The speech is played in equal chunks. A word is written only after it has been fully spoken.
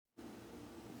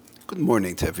Good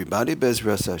morning to everybody.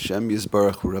 Bezras Hashem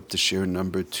Yisbarach. We're up to shir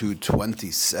number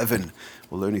 227.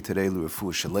 We're learning today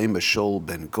L'Refuah Shalema Shol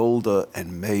ben Golda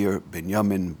and Meir ben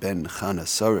Yamin ben Chana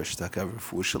Sarash. Takav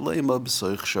Refuah Shalema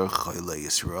b'soich shar Chayle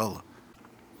Yisrael.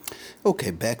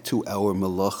 Okay, back to our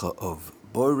malacha of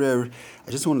Borer.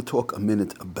 I just want to talk a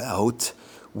minute about.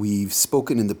 We've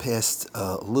spoken in the past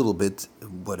a little bit,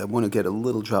 but I want to get a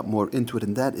little drop more into it,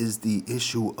 and that is the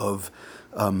issue of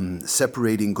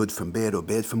separating good from bad or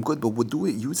bad from good, but we'll do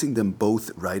it using them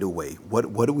both right away.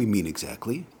 What do we mean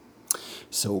exactly?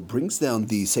 So brings down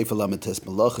the Sefer Lamites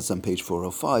Malachas on page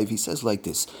 405. He says like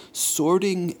this: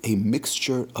 sorting a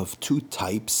mixture of two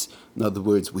types. In other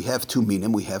words, we have two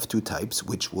minim, we have two types,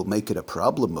 which will make it a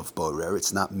problem of borer.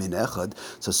 It's not min echad.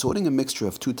 So sorting a mixture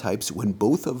of two types when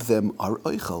both of them are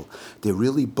oichel. They're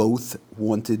really both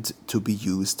wanted to be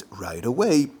used right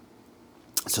away.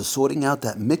 So sorting out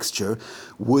that mixture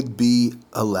would be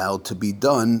allowed to be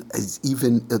done as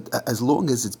long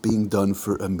as it's being done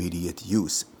for immediate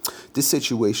use. This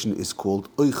situation is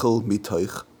called oichel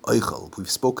mitoich oichel. We've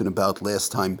spoken about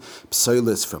last time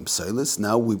psilis from psilis.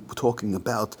 Now we're talking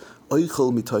about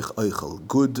oichel mitoich oichel,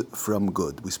 good from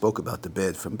good. We spoke about the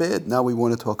bad from bad. Now we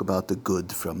want to talk about the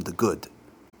good from the good.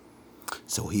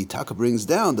 So he Taka brings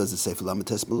down, does it say for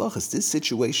Lamites Malachas, this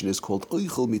situation is called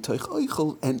oichel mitoich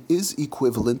oichel and is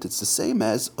equivalent. It's the same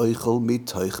as oichel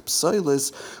mitoich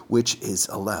psilis, which is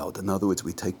allowed. In other words,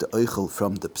 we take the oichel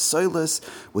from the psilis,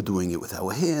 we're doing it with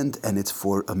our hand, and it's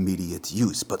for immediate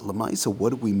use. But Lamaisa, what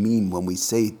do we mean when we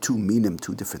say two minim,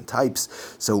 two different types?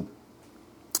 So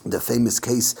the famous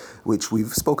case, which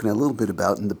we've spoken a little bit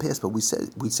about in the past, but we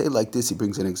say like this. He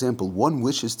brings an example. One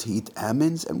wishes to eat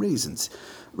almonds and raisins,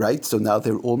 right? So now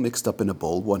they're all mixed up in a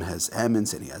bowl. One has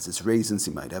almonds and he has his raisins.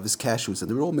 He might have his cashews,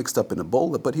 and they're all mixed up in a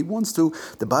bowl. But he wants to.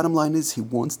 The bottom line is he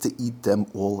wants to eat them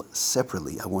all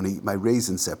separately. I want to eat my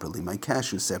raisins separately, my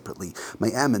cashews separately,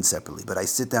 my almonds separately. But I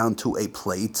sit down to a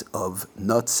plate of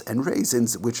nuts and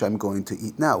raisins, which I'm going to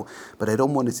eat now. But I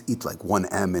don't want to eat like one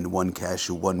almond, one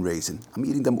cashew, one raisin. I'm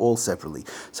eating them all separately.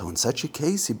 So in such a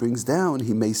case, he brings down,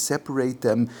 he may separate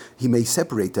them,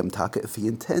 Taka, if he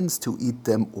intends to eat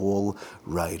them all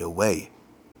right away.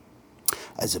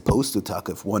 As opposed to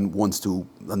Taka, if one wants to,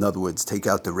 in other words, take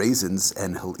out the raisins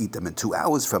and he'll eat them in 2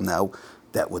 hours from now,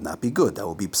 that would not be good. That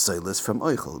would be psilis from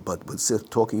oichel. But we're still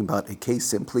talking about a case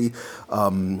simply,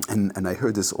 and I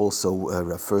heard this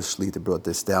also, First Shlita brought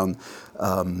this down,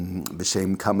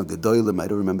 b'shem kama gedolim, I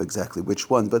don't remember exactly which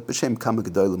one, but b'shem kama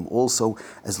gedolim also,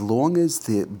 as long as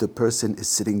the person is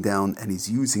sitting down and he's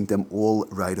using them all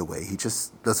right away. He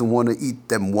just doesn't want to eat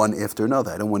them one after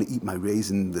another. I don't want to eat my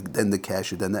raisin, then the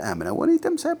cashew, then the almond. I want to eat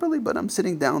them separately, but I'm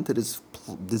sitting down to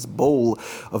this bowl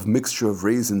of mixture of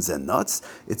raisins and nuts.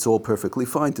 It's all perfectly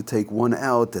fine to take one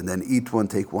out and then eat one,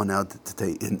 take one out to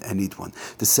take in and eat one.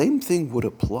 The same thing would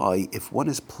apply if one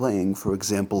is playing, for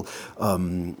example,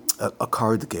 a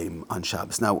card game on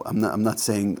Shabbos. Now, I'm not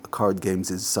saying card games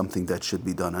is something that should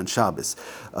be done on Shabbos.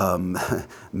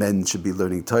 Men should be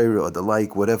learning Torah or the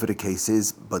like, whatever the case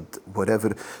is. But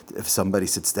whatever, if somebody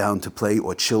sits down to play,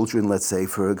 or children, let's say,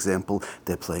 for example,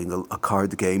 they're playing a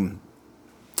card game.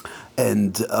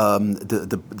 And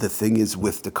the thing is,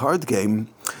 with the card game,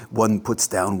 one puts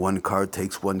down one card,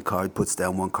 takes one card, puts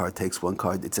down one card, takes one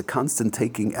card. It's a constant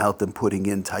taking out and putting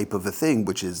in type of a thing,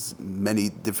 which is many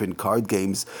different card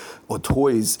games or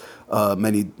toys.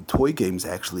 Many toy games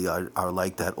actually are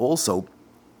like that also.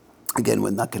 Again,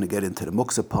 we're not going to get into the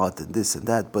muksa part and this and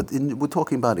that, but we're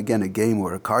talking about, again, a game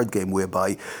or a card game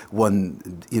whereby one,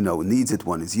 needs it,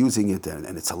 one is using it,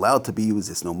 and it's allowed to be used.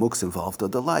 There's no muksa involved or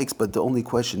the likes, but the only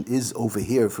question is over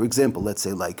here. For example, let's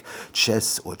say like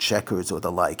chess or checkers or the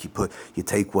like. You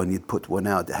take one, you put one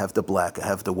out. I have the black, I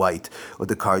have the white, or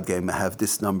the card game. I have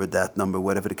this number, that number,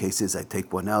 whatever the case is. I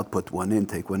take one out, put one in,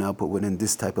 take one out, put one in.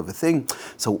 This type of a thing.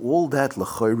 So all that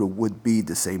l'chayra would be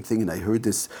the same thing, and I heard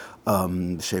this.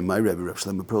 My Rebbe, Rav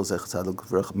Shlomo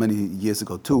Pearl, many years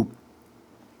ago too,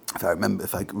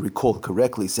 if I recall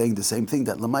correctly, saying the same thing,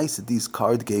 that Lamaisa, these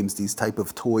card games, these type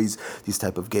of toys, these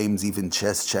type of games, even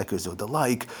chess, checkers, or the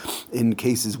like, in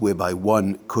cases whereby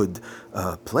one could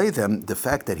play them, the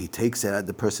fact that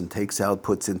the person takes out,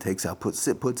 puts in, takes out,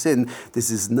 puts in,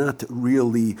 this is not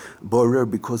really borer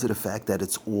because of the fact that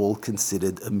it's all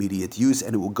considered immediate use,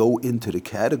 and it will go into the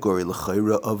category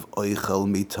l'chayra of oichel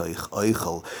mitoich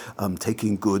oichel,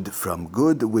 taking good from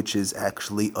good, which is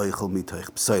actually oichel mitoich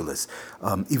psilis.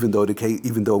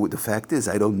 even though the fact is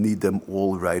I don't need them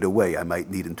all right away. I might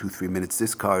need in 2-3 minutes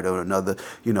this card, or another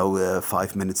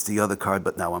 5 minutes the other card,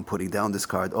 but now I'm putting down this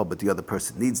card. Oh, but the other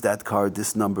person needs that card,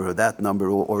 this number or that number,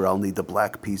 or I'll need the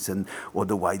black piece or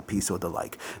the white piece or the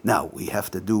like. Now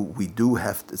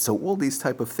so all these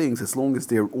type of things, as long as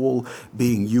they're all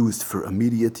being used for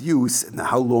immediate use. Now,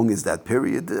 how long is that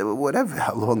period? Whatever,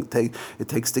 how long it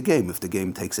takes the game. If the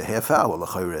game takes a half hour,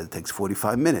 it takes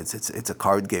 45 minutes. It's a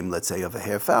card game, let's say, of a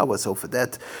half hour. So for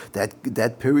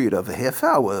that period of a half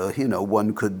hour,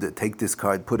 one could take this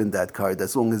card, put in that card,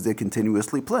 as long as they're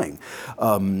continuously playing,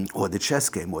 or the chess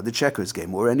game, or the checkers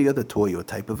game, or any other toy or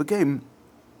type of a game,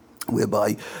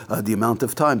 whereby the amount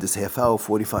of time, this half hour,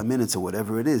 45 minutes, or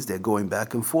whatever it is, they're going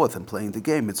back and forth and playing the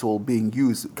game. It's all being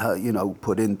used,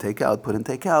 put in, take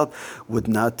out, would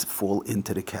not fall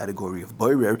into the category of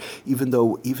boirer, even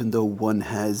though one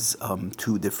has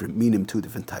two different minim, two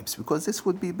different types, because this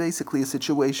would be basically a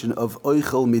situation of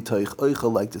oichel mitoich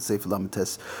oichel, like the Sefer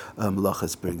Lamites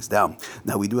Melachas brings down.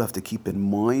 Now, we do have to keep in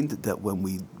mind that when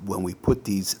we put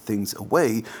these things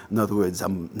away, in other words,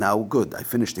 I'm now good, I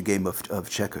finished the game of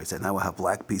checkers, and now I have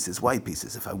black pieces, white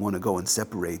pieces. If I want to go and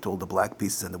separate all the black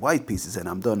pieces and the white pieces, and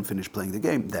I'm done, finished playing the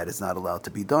game, that is not allowed to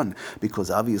be done,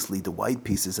 because obviously the white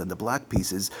pieces and the black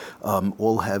pieces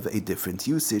all have a different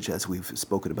usage, as we've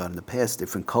spoken about in the past.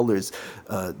 Different colors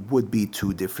would be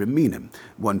two different meaning.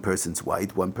 One person's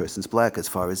white, one person's black, as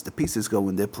far as the pieces go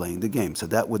when they're playing the game. So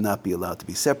that would not be allowed to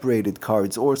be separated.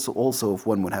 Cards also, if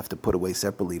one would have to put away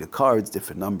separately the cards,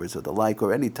 different numbers or the like,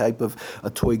 or any type of a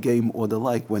toy game or the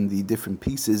like, when the different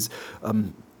pieces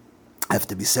have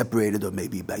to be separated, or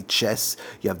maybe by chess,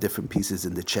 you have different pieces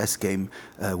in the chess game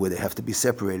where they have to be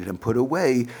separated and put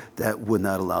away, that would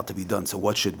not allow to be done. So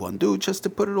what should one do? Just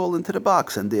to put it all into the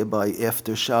box, and thereby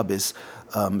after Shabbos,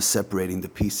 separating the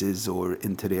pieces or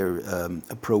into their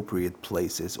appropriate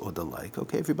places or the like.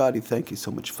 Okay, everybody, thank you so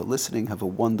much for listening. Have a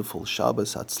wonderful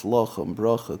Shabbos, Hatzlacha,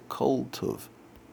 Bracha, Kol Tov.